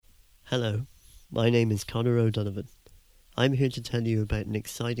Hello, my name is Conor O'Donovan. I'm here to tell you about an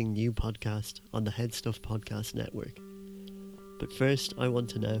exciting new podcast on the Head Stuff Podcast Network. But first, I want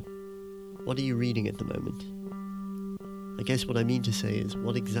to know, what are you reading at the moment? I guess what I mean to say is,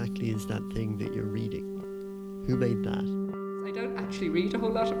 what exactly is that thing that you're reading? Who made that? I don't actually read a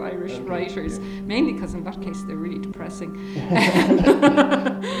whole lot of Irish writers, mainly because in that case they're really depressing.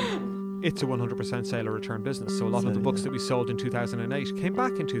 It's a 100% sale or return business, so a lot of the books that we sold in 2008 came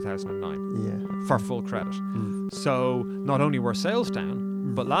back in 2009 for full credit. So not only were sales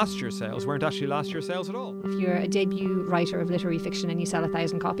down, but last year's sales weren't actually last year's sales at all. If you're a debut writer of literary fiction and you sell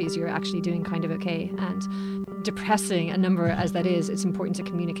 1,000 copies, you're actually doing kind of okay. And depressing a number as that is, it's important to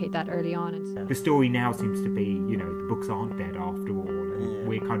communicate that early on. The story now seems to be, the books aren't dead after all. And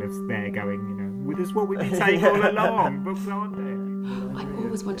we're kind of there going, well, this is what we've been saying all along. Books aren't dead. I've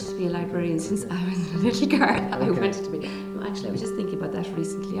always wanted to be a librarian since I was a little girl. I wanted to be. No, actually, I was just thinking about that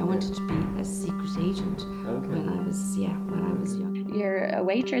recently. I wanted to be a secret agent when I was young. You're a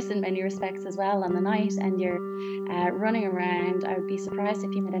waitress in many respects as well on the night, and you're running around. I would be surprised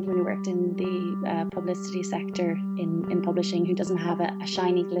if you met anyone who worked in the publicity sector in publishing who doesn't have a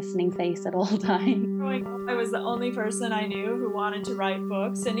shiny, glistening face at all times. Growing up, I was the only person I knew who wanted to write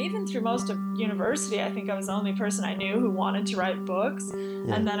books, and even through most of university, I think I was the only person I knew who wanted to write books.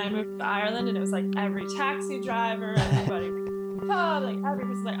 Yeah. And then I moved to Ireland, and it was like every taxi driver, everybody, every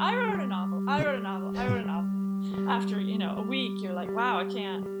person's like, I wrote a novel. After a week, you're like, wow, I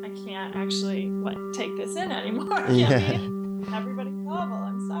can't actually take this in anymore. Everybody's novel.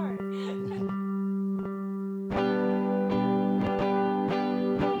 I'm sorry.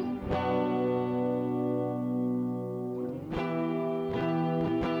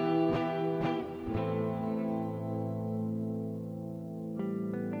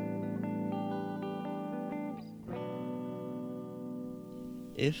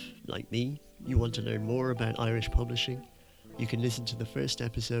 If, like me, you want to learn more about Irish publishing, you can listen to the first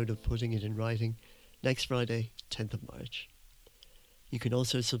episode of Putting It in Writing next Friday, 10th of March. You can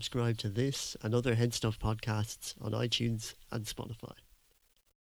also subscribe to this and other Head Stuff podcasts on iTunes and Spotify.